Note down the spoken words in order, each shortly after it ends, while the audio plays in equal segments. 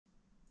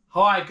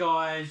Hi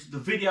guys, the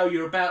video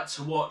you're about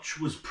to watch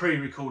was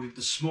pre-recorded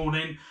this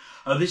morning.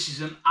 This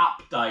is an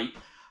update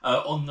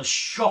on the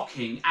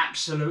shocking,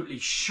 absolutely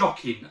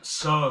shocking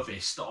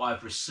service that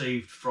I've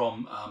received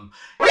from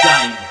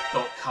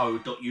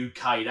game.co.uk,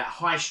 that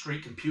high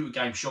street computer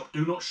game shop.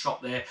 Do not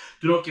shop there,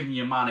 do not give me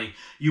your money.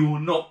 You will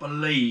not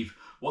believe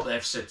what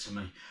they've said to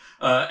me.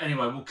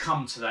 Anyway, we'll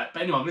come to that.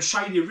 But anyway, I'm going to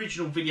show you the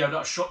original video that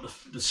I shot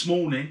this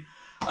morning.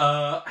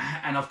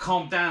 And I've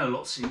calmed down a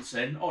lot since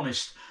then,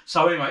 honest.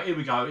 So anyway, here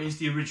we go. Here's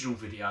the original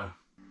video.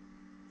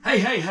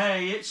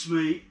 Hey, it's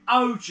me,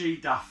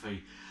 OGDuffy.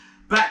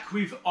 Back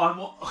with, I'm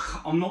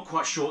not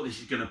quite sure what this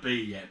is going to be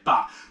yet,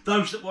 but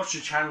those that watch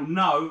the channel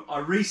know I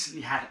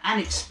recently had an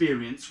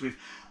experience with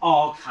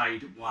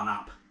arcade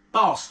 1-up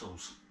bar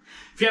stools.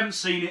 If you haven't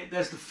seen it,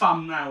 there's the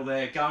thumbnail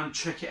there. Go and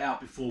check it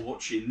out before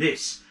watching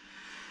this.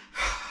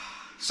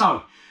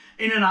 So,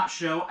 in a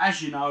nutshell,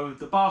 as you know,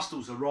 the bar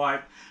stools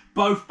arrived.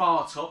 Both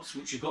bar tops,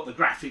 which have got the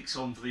graphics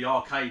on for the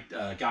arcade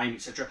game,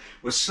 etc.,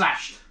 were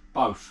slashed,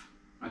 both.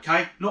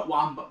 Okay, not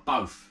one, but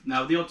both.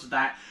 Now, the odds of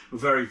that were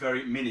very,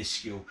 very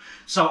minuscule.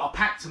 So I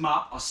packed them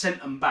up, I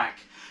sent them back.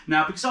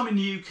 Now, because I'm in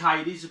the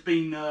UK, these have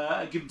been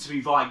given to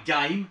me via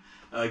game.co.uk.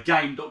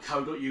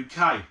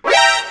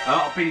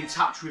 I've been in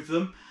touch with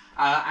them,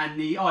 and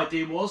the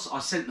idea was I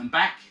sent them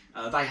back.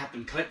 They had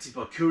them collected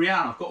by courier,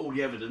 and I've got all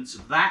the evidence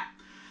of that.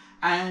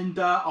 And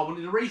I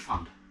wanted a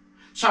refund.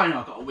 So anyway,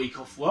 I got a week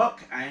off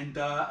work and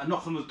a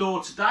knock on the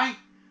door today,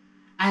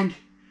 and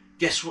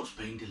guess what's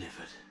been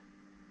delivered?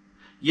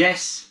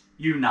 Yes,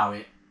 you know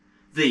it,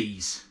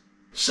 these.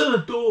 So the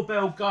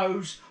doorbell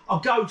goes,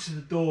 I go to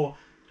the door,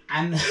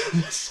 and the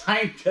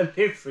same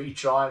delivery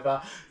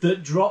driver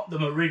that dropped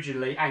them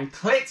originally and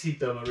collected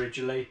them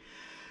originally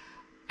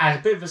has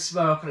a bit of a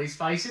smirk on his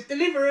face, says,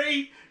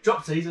 delivery,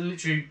 drops these and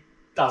literally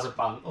does a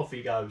bunk, off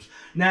he goes.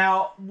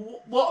 Now,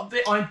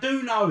 I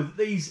do know that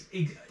these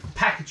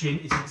packaging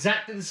is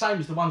exactly the same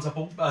as the ones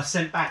I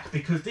sent back,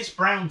 because this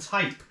brown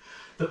tape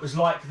that was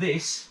like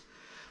this,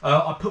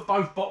 I put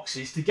both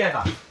boxes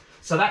together.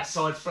 So that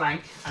side's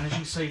blank, and as you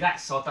can see, that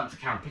side, don't know if the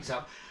camera picks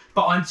up,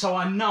 but so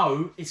I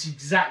know it's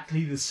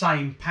exactly the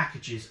same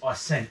packages I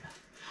sent.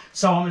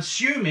 So I'm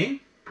assuming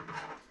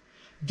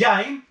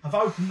Game have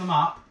opened them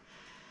up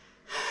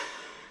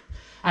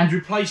and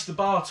replaced the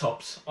bar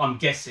tops, I'm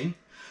guessing.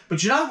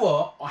 But you know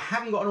what? I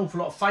haven't got an awful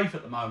lot of faith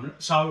at the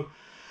moment. So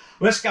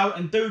let's go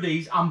and do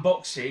these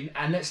unboxing,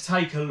 and let's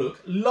take a look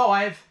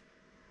live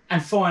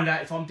and find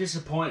out if I'm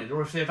disappointed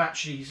or if they've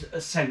actually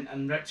sent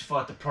and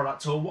rectified the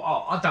product, or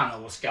I don't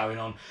know what's going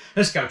on.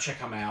 Let's go check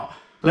them out.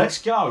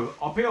 Let's go.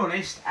 I'll be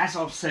honest, as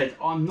I've said,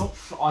 I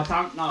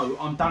don't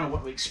know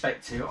what to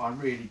expect here. I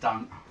really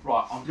don't.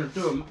 Right, I'm going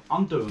to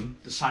undo them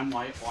the same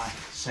way I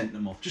sent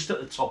them off. Just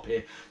at the top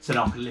here, so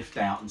that I can lift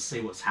out and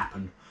see what's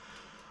happened.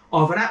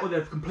 Either that or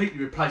they've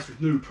completely replaced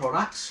with new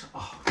products.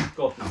 Oh,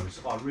 God knows.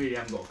 I really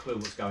haven't got a clue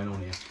what's going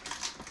on here.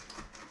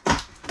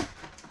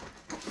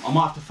 I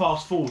might have to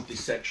fast forward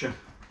this section.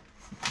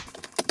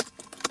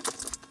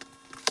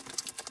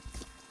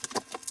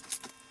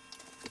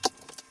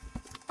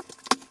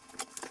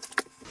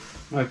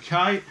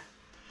 Okay.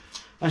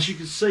 As you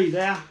can see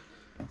there,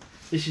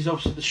 this is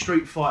obviously the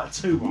Street Fighter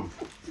 2 one.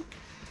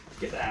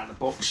 Get that out of the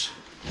box.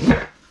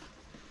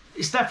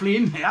 It's definitely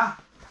in here.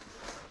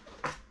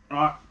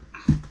 Right.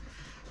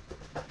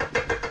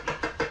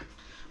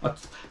 I'll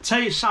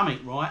tell you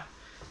something, right?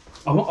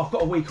 I've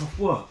got a week off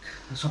work,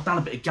 so I've done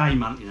a bit of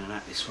game hunting and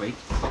that this week,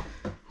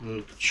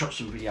 and shot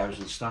some videos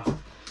and stuff.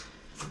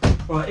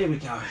 Right, here we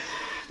go.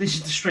 This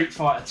is the Street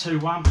Fighter 2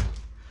 one.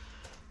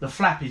 The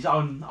flap is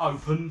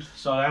unopened,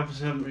 so they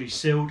obviously haven't really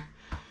sealed.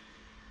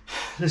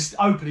 Let's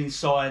open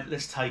inside,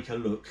 let's take a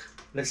look.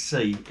 Let's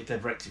see if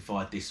they've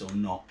rectified this or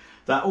not.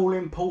 That all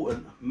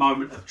important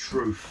moment of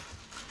truth.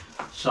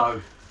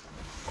 So,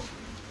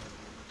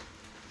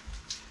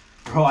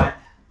 right,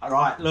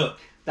 look,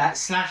 that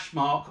slash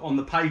mark on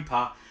the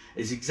paper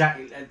is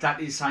exactly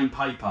the same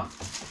paper.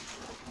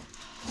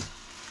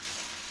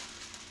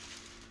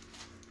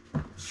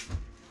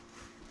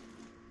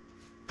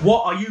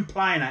 What are you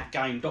playing at,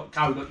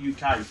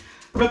 game.co.uk?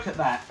 Look at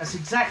that, that's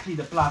exactly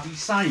the bloody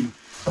same.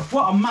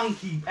 What a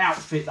monkey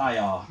outfit they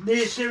are.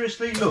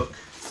 Seriously, look.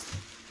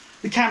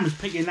 The camera's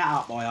picking that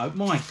up, I hope.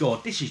 My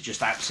God, this is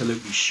just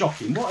absolutely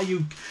shocking.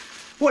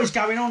 What is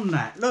going on in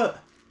that? Look.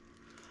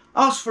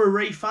 Asked for a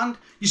refund,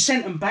 you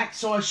sent them back,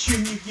 so I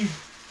assume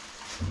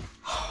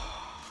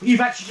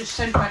you've actually just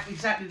sent back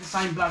exactly the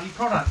same bloody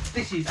product.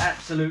 This is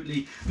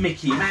absolutely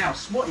Mickey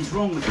Mouse. What is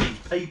wrong with these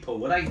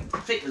people? Are they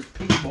fit as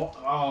people?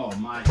 Oh,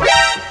 mate.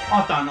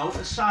 I don't know what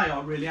to say.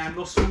 I really am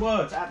lost for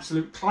words.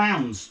 Absolute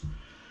clowns.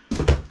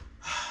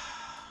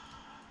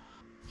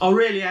 I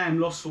really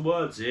am lost for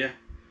words here.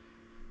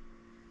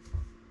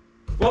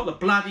 What the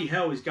bloody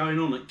hell is going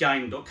on at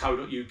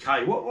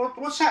game.co.uk?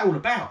 What's that all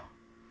about?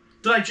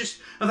 Have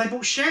they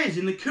bought shares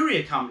in the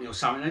courier company or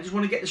something? They just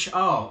want to get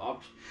the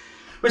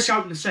let's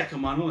open the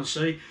second one,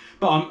 honestly.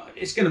 But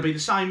it's going to be the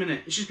same, isn't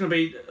it? It's just going to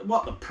be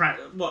what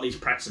these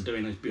prats are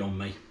doing is beyond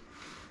me.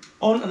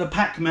 On to the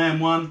Pac-Man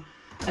one,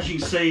 as you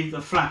can see,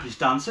 the flap is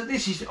done. So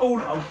this is all,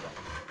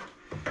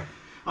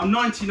 I'm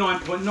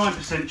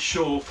 99.9%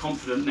 sure,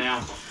 confident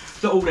now,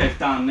 that all they've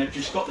done, they've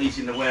just got these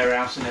in the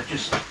warehouse and they've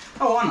just,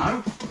 oh I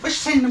know, let's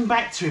send them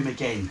back to him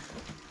again.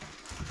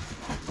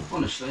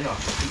 Honestly, I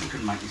think we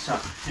couldn't make this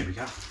up. Here we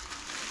go.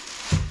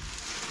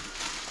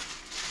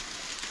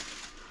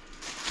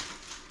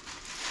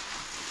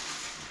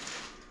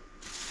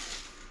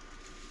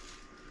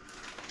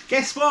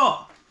 Guess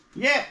what?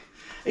 Yep,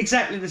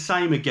 exactly the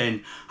same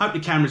again. Hope the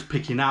camera's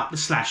picking up the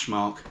slash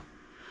mark.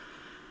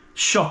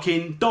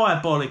 Shocking,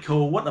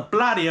 diabolical. What the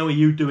bloody hell are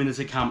you doing as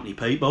a company,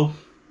 people?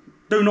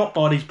 Do not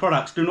buy these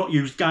products. Do not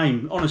use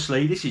Game.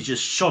 Honestly, this is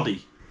just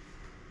shoddy.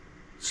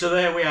 So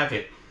there we have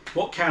it.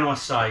 What can I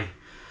say?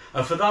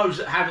 For those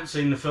that haven't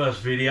seen the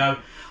first video,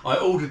 I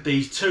ordered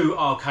these two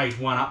arcade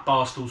 1-up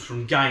bar stools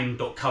from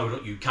game.co.uk.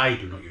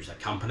 Do not use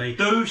that company.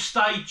 Do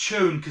stay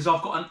tuned because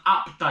I've got an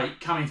update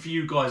coming for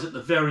you guys at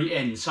the very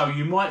end. So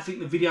you might think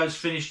the video's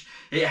finished.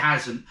 It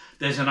hasn't.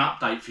 There's an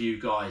update for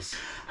you guys.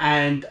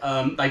 And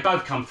they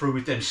both come through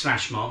with them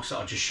slash marks that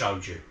I just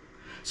showed you.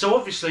 So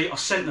obviously I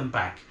sent them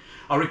back.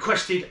 I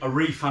requested a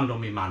refund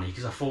on my money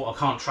because I thought I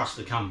can't trust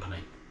the company.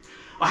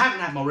 I haven't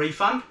had my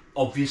refund,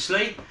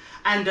 obviously,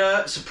 and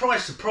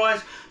surprise,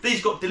 surprise,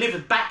 these got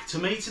delivered back to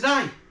me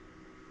today.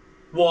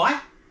 Why?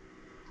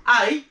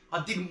 A,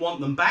 I didn't want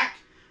them back,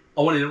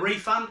 I wanted a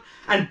refund,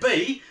 and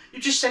B,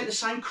 you just sent the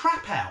same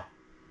crap out.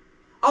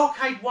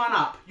 Arcade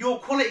 1-up, your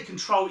quality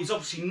control is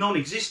obviously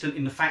non-existent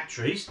in the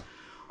factories.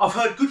 I've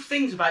heard good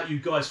things about you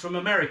guys from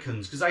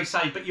Americans because they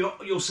say, but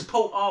your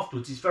support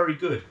afterwards is very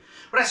good.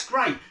 Well, that's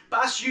great,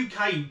 but us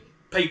UK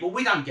people,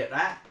 we don't get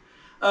that.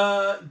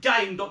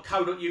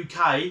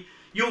 Game.co.uk,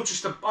 you're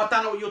just I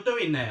don't know what you're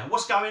doing there.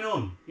 What's going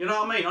on? You know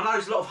what I mean? I know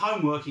there's a lot of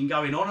homeworking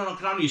going on, and I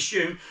can only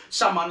assume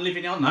someone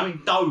living, I don't know,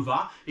 in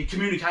Dover is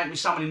communicating with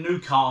someone in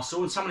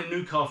Newcastle, and someone in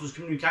Newcastle is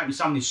communicating with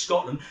someone in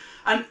Scotland,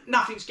 and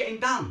nothing's getting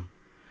done.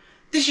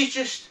 This is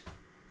just...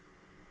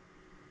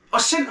 I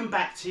sent them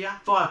back to you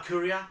via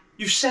courier.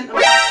 You've sent them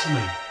back to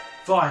me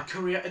via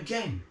courier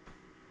again.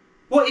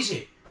 What is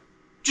it?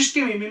 Just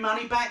give me my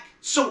money back?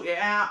 Sort it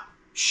out?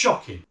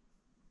 Shocking.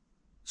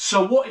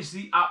 So what is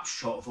the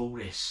upshot of all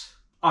this?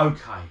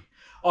 Okay,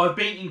 I've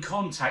been in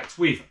contact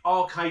with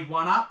Arcade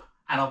 1-up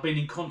and I've been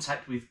in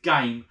contact with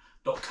game.co.uk.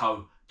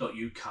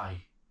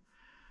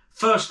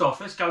 First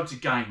off, let's go to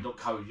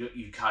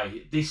game.co.uk.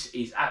 This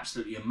is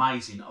absolutely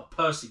amazing. I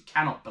personally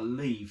cannot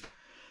believe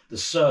the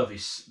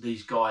service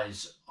these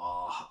guys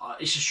are.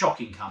 It's a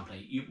shocking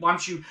company.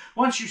 Once you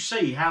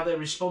see how they're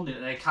responding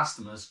to their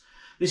customers,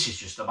 this is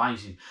just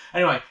amazing.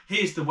 Anyway,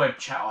 here's the web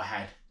chat I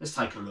had. Let's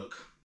take a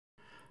look.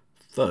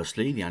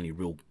 Firstly, the only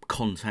real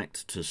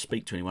contact to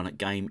speak to anyone at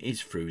Game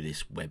is through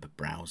this web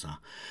browser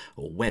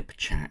or web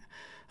chat.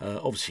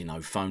 Obviously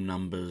no phone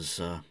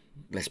numbers.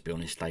 Let's be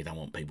honest, they don't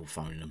want people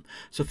phoning them.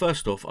 So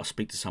first off, I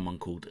speak to someone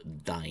called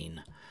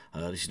Dane.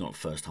 This is not the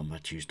first time I've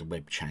had to use the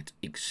web chat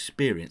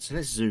experience. So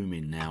let's zoom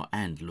in now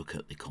and look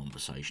at the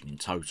conversation in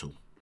total.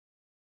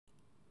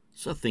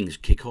 So things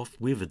kick off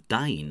with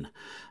Dane.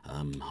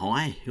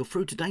 Hi, you're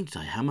through to Dane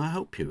today. How may I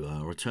help you?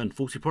 I returned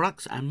 40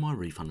 products and my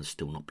refund has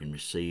still not been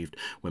received.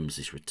 When was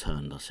this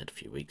returned? I said a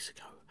few weeks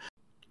ago.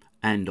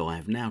 And I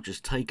have now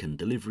just taken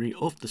delivery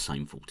of the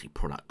same 40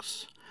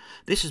 products.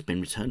 This has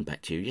been returned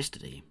back to you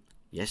yesterday.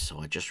 Yes,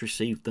 I just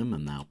received them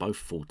and they are both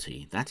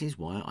 40. That is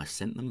why I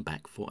sent them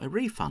back for a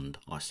refund,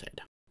 I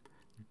said.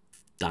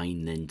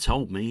 Dane then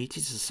told me it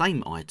is the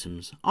same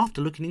items.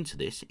 After looking into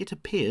this, it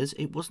appears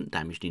it wasn't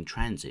damaged in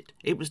transit.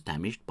 It was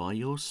damaged by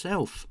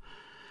yourself.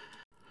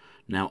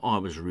 Now, I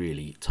was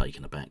really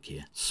taken aback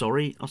here.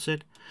 Sorry, I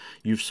said.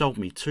 You've sold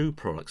me 2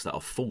 products that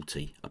are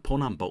 40.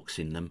 Upon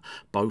unboxing them,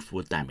 both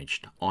were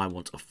damaged. I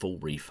want a full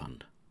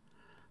refund.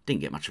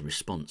 Didn't get much of a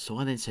response, so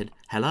I then said,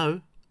 hello?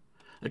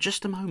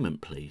 Just a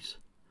moment, please.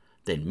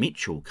 Then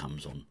Mitchell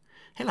comes on.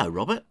 Hello,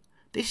 Robert.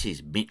 This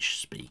is Mitch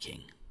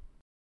speaking.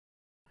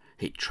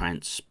 It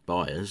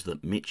transpires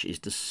that Mitch is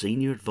the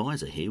senior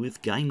advisor here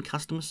with Game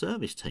Customer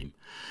Service Team.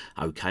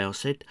 Okay, I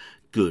said,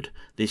 good,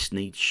 this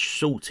needs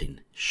sorting.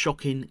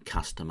 Shocking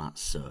customer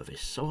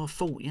service. So I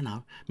thought, you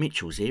know,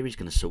 Mitchell's here, he's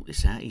going to sort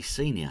this out, he's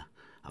senior.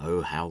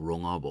 Oh, how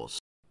wrong I was.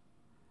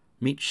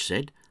 Mitch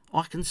said,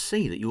 I can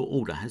see that your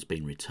order has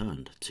been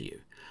returned to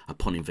you.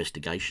 Upon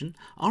investigation,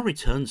 our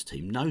returns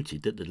team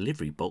noted that the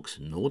delivery box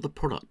nor the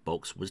product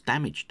box was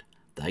damaged.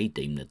 They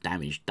deemed the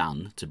damage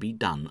done to be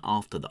done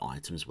after the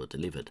items were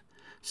delivered.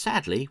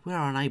 Sadly, we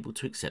are unable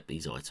to accept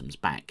these items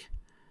back.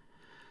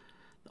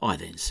 I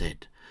then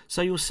said,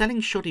 so you're selling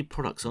shoddy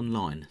products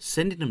online,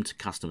 sending them to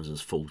customers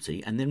as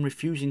faulty and then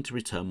refusing to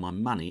return my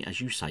money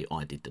as you say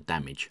I did the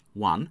damage.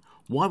 1.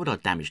 Why would I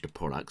damage the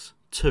products?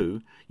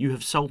 2. You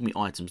have sold me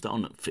items that are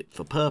not fit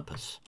for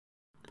purpose.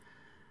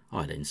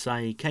 I then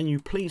say, can you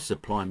please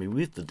supply me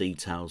with the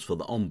details for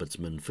the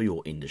Ombudsman for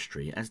your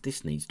industry as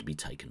this needs to be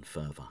taken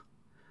further.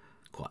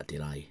 Quite a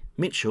delay.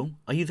 Mitchell,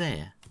 are you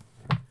there?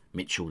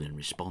 Mitchell then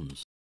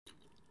responds.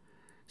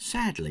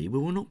 Sadly, we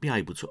will not be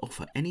able to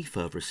offer any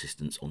further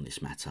assistance on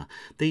this matter.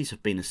 These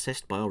have been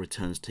assessed by our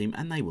returns team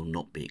and they will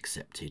not be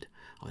accepted.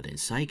 I then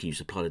say, can you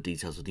supply the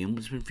details of the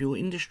Ombudsman for your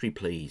industry,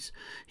 please?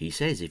 He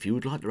says, if you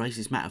would like to raise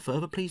this matter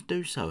further, please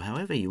do so.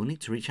 However, you will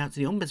need to reach out to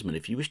the Ombudsman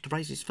if you wish to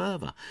raise this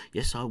further.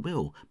 Yes, I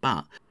will,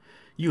 but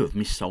you have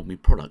missold me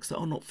products that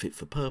are not fit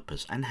for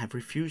purpose and have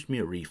refused me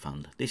a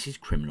refund. This is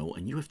criminal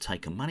and you have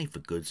taken money for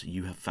goods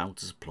you have failed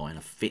to supply in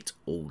a fit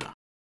order.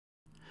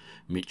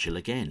 Mitchell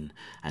again,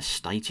 as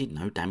stated,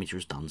 no damage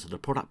was done to the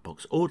product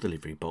box or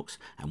delivery box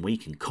and we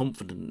can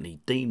confidently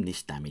deem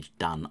this damage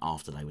done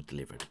after they were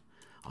delivered.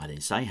 I then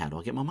say, how do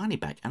I get my money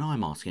back? And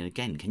I'm asking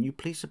again, can you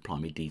please supply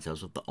me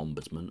details of the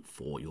Ombudsman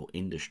for your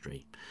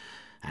industry?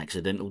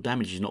 Accidental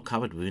damage is not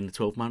covered within the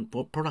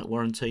 12-month product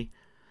warranty.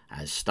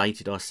 As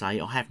stated, I say,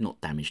 I have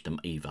not damaged them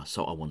either,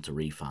 so I want a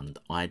refund.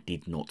 I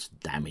did not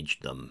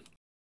damage them.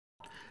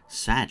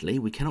 Sadly,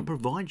 we cannot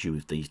provide you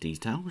with these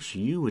details.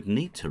 You would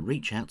need to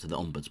reach out to the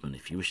Ombudsman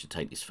if you wish to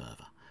take this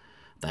further.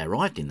 They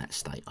arrived in that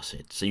state, I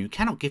said, so you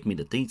cannot give me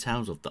the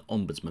details of the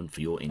Ombudsman for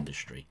your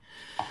industry.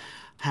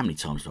 How many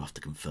times do I have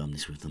to confirm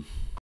this with them?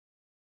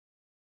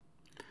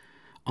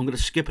 I'm going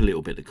to skip a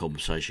little bit of the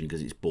conversation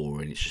because it's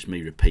boring. It's just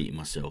me repeating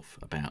myself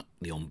about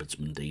the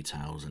Ombudsman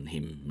details and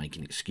him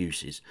making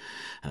excuses.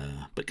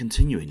 But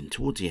continuing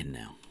towards the end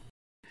now.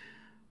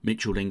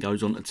 Mitchell then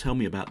goes on to tell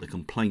me about the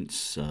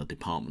complaints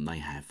department they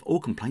have. All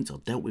complaints are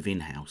dealt with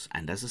in-house,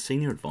 and as a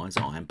senior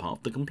advisor I am part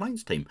of the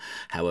complaints team.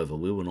 However,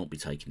 we will not be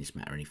taking this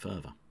matter any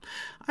further.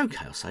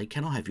 Okay, I'll say,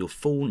 can I have your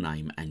full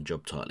name and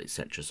job title,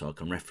 etc., so I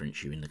can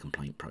reference you in the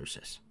complaint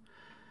process?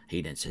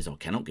 He then says, I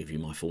cannot give you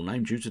my full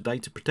name due to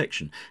data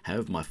protection.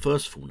 However, my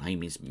first full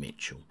name is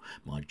Mitchell.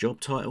 My job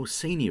title,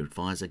 Senior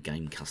Advisor,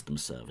 Game Customer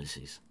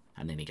Services.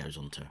 And then he goes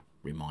on to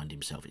remind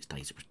himself it's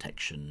data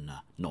protection,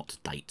 not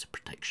date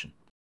protection.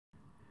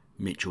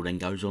 Mitchell then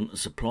goes on to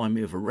supply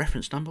me with a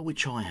reference number,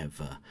 which I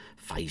have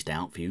phased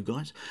out for you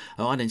guys.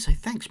 I then say,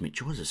 thanks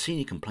Mitchell, as a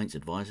senior complaints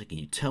advisor, can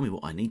you tell me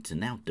what I need to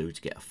now do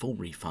to get a full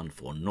refund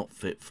for not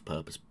fit for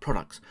purpose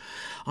products?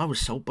 I was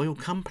sold by your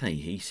company.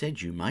 He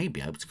said you may be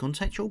able to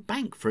contact your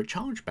bank for a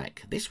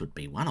chargeback. This would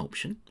be one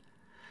option.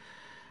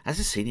 As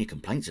a senior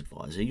complaints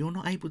advisor, you're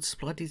not able to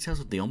supply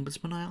details of the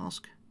Ombudsman, I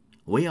ask?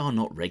 We are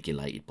not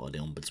regulated by the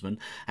Ombudsman.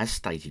 As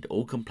stated,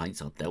 all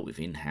complaints are dealt with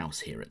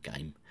in-house here at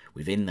Game,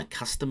 within the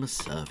customer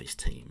service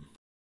team.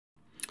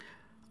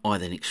 I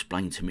then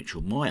explained to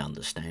Mitchell my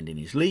understanding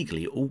is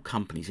legally all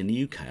companies in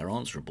the UK are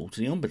answerable to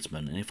the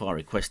Ombudsman, and if I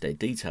request their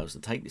details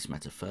to take this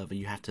matter further,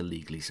 you have to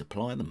legally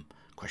supply them. ?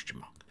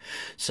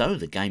 So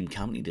the game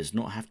company does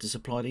not have to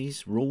supply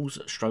these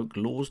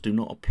rules/laws do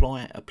not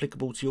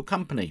applicable to your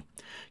company.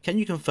 Can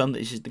you confirm that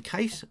this is the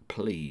case,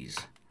 please?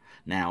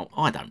 Now,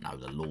 I don't know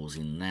the laws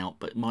in and out,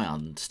 but my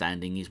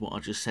understanding is what I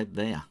just said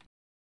there.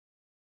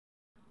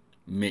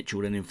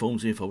 Mitchell then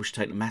informs me if I wish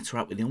to take the matter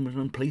up with the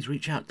Ombudsman, please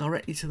reach out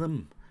directly to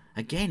them.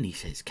 Again, he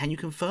says, can you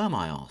confirm,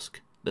 I ask,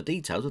 the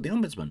details of the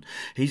Ombudsman?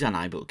 He's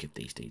unable to give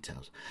these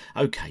details.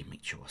 Okay,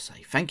 Mitchell, I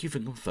say, thank you for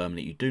confirming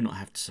that you do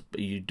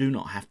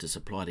not have to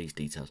supply these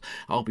details.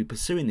 I'll be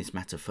pursuing this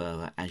matter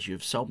further as you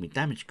have sold me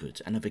damaged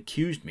goods and have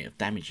accused me of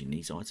damaging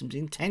these items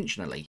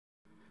intentionally.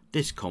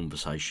 This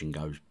conversation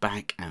goes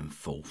back and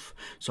forth,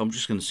 so I'm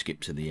just going to skip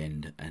to the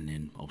end and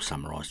then I'll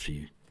summarise for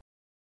you.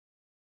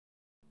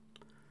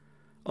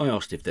 I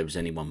asked if there was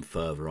anyone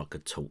further I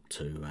could talk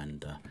to,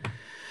 and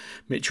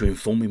Mitchell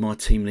informed me my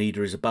team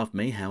leader is above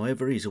me.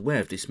 However, he's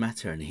aware of this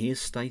matter and he has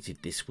stated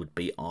this would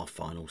be our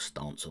final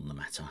stance on the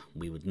matter.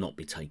 We would not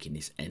be taking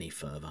this any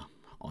further.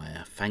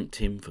 I thanked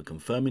him for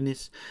confirming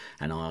this,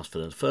 and I asked for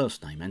the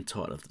first name and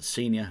title of the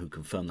senior, who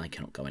confirmed they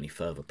cannot go any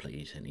further,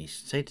 please. And he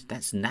said,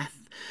 that's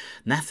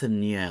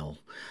Nathaniel,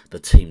 the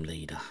team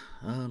leader.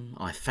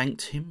 I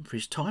thanked him for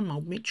his time,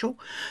 old Mitchell,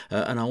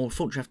 and I will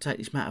unfortunately have to take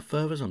this matter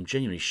further, as I'm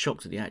genuinely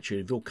shocked at the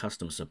attitude of your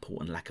customer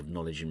support and lack of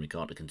knowledge in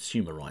regard to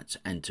consumer rights,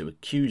 and to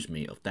accuse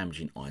me of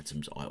damaging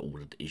items I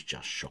ordered is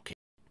just shocking.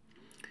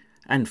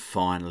 And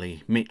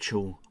finally,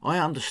 Mitchell, I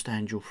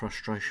understand your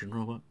frustration,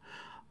 Robert.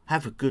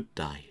 Have a good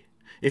day.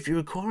 If you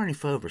require any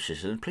further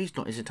assistance, please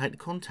don't hesitate to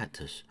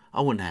contact us. I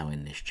will now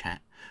end this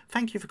chat.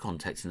 Thank you for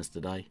contacting us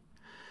today.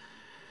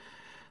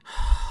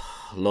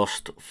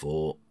 Lost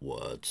for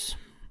words.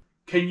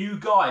 Can you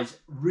guys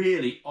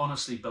really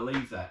honestly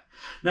believe that?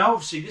 Now,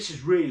 obviously, this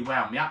has really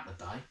wound me up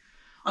today.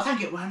 I don't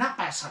get wound up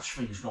about such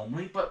things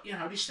normally, but, you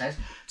know, this has.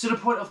 To the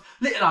point of,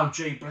 little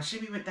OG, bless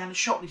him, he went down the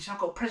shop and he said, I've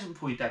got a present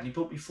for you, Dad, and he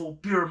bought me 4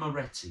 Birra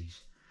Morettis.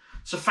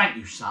 So thank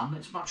you, son.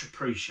 It's much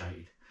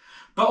appreciated.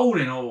 But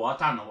all in all, I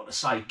don't know what to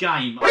say.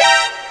 Game,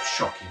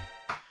 shocking.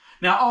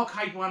 Now,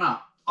 Arcade 1Up,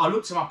 I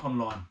looked them up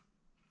online.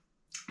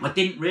 I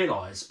didn't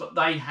realise, but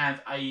they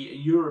have a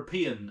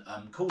European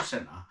call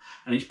centre,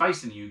 and it's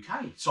based in the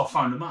UK. So I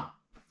phoned them up.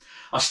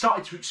 I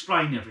started to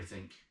explain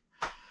everything.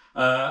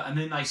 And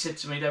then they said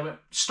to me, they went,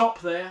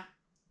 stop there,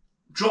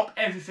 drop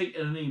everything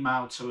in an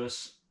email to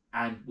us,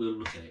 and we'll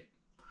look at it.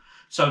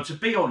 So to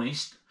be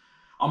honest,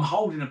 I'm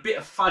holding a bit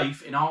of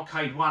faith in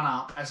Arcade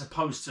 1Up as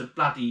opposed to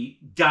bloody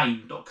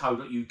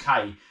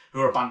game.co.uk, who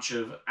are a bunch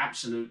of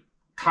absolute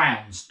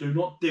Clowns. Do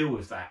not deal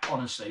with that,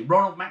 honestly.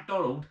 Ronald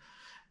McDonald,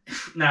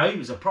 now he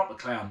was a proper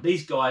clown.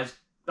 These guys,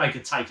 they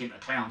could take him to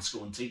clown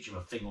school and teach him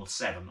a thing or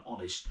seven,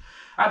 honest.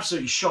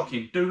 Absolutely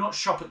shocking. Do not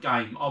shop at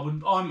Game.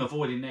 I'm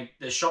avoiding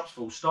their shops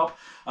full stop.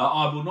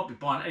 I will not be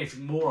buying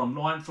anything more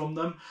online from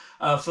them.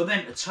 For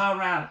them to turn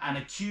around and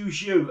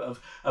accuse you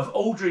of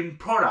ordering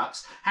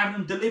products, having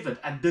them delivered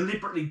and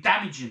deliberately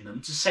damaging them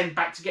to send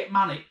back to get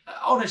money.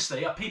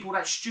 Honestly, are people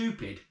that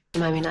stupid?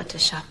 Remind me not to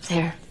shop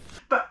there.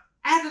 But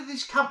how do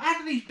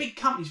these big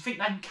companies think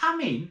they can come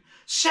in,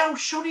 sell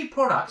shoddy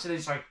products and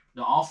then say,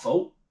 not our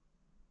fault.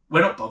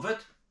 We're not bothered.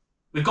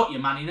 We've got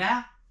your money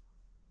now.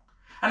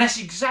 And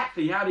that's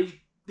exactly how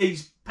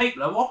these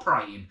people are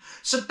operating.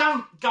 So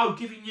don't go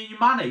giving you your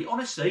money.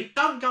 Honestly,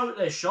 don't go to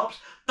their shops.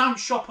 Don't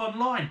shop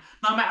online.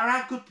 No matter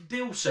how good the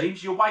deal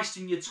seems, you're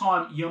wasting your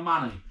time, your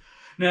money.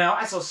 Now,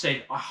 as I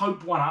said, I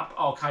hope 1UP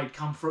Arcade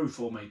come through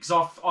for me, because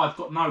I've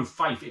got no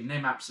faith in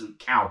them absolute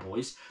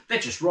cowboys. They're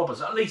just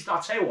robbers. At least,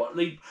 I'll tell you what,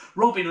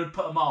 Robin Hood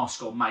put a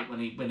mask on, mate,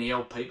 when he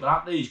held people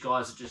up. These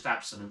guys are just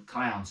absolute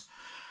clowns.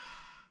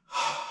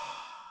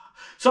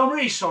 So I'm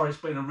really sorry it's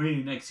been a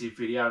really negative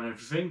video and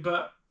everything,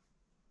 but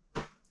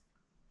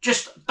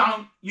just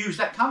don't use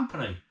that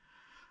company.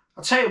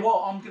 I'll tell you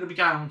what, I'm going to be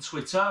going on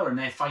Twitter and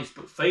their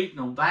Facebook feed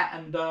and all that,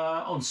 and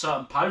on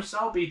certain posts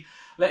I'll be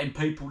letting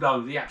people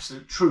know the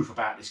absolute truth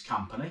about this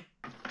company.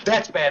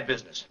 That's bad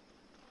business.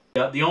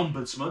 The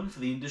ombudsman for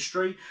the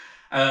industry,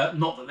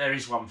 not that there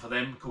is one for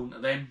them, according to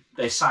them.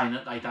 They're saying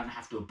that they don't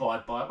have to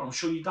abide by it, but I'm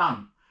sure you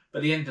don't. But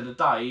at the end of the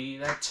day,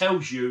 that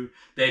tells you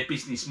their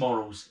business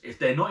morals. If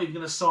they're not even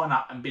going to sign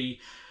up and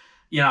be,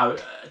 you know,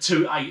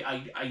 to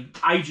a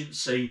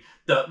agency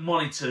that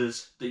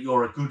monitors that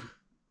you're a good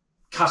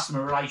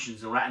customer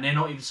relations and all that, and they're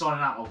not even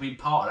signing up or being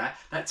part of that,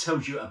 that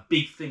tells you a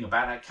big thing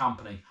about that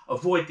company.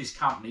 Avoid this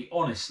company,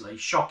 honestly,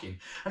 shocking.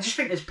 I just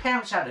think there's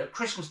parents out there at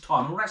Christmas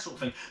time and all that sort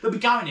of thing, they'll be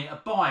going here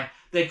to buy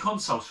their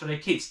consoles for their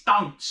kids.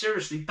 Don't,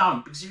 seriously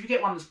don't, because if you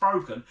get one that's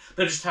broken,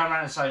 they'll just turn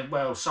around and say,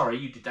 well, sorry,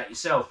 you did that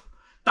yourself.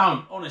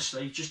 Don't,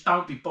 honestly, just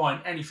don't be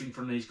buying anything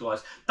from these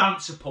guys.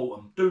 Don't support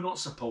them. Do not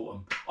support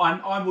them.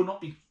 I will not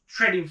be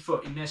treading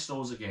foot in their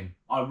stores again.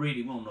 I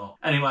really will not.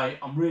 Anyway,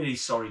 I'm really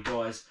sorry,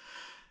 guys.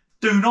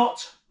 Do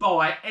not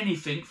buy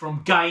anything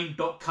from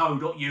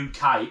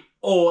game.co.uk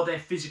or their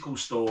physical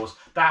stores.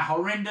 They're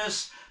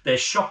horrendous. They're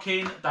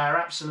shocking. They're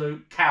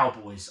absolute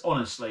cowboys,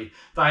 honestly.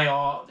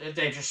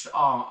 They're just,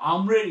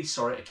 I'm really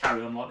sorry to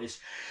carry on like this.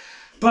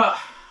 But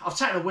I've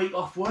taken a week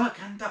off work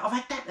and I've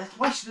had that. That's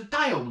wasted a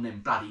day on them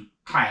bloody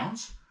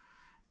clowns.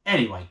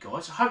 Anyway,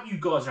 guys, I hope you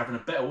guys are having a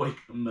better week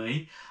than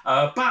me.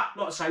 But,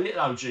 like I say,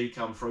 little OG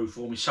come through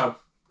for me. So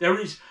there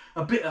is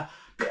a bit of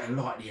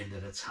light at the end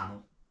of the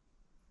tunnel.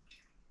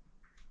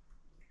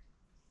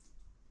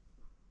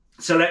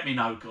 So let me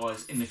know,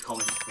 guys, in the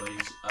comments,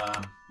 please,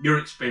 your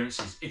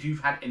experiences. If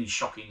you've had any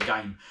shocking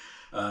game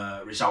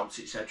results,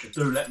 etc.,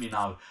 do let me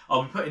know.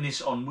 I'll be putting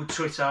this on with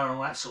Twitter and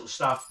all that sort of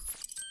stuff.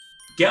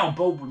 Get on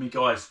board with me,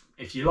 guys,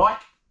 if you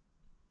like.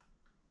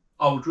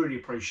 I would really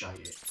appreciate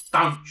it.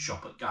 Don't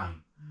shop at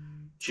Game.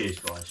 Cheers,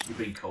 guys. You've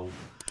been cool.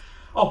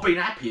 I've been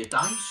happier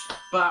days,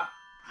 but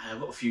I've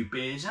got a few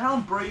beers and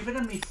I'm breathing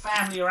and my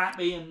family are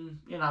happy and,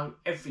 you know,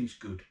 everything's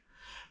good.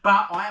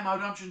 But I am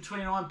owed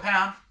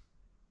 £129.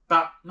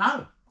 But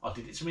no, I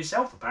did it to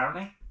myself,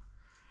 apparently.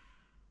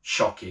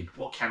 Shocking.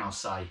 What can I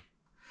say?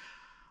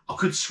 I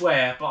could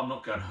swear, but I'm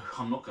not going to.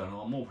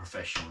 I'm more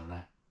professional than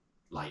that.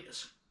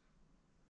 Laters.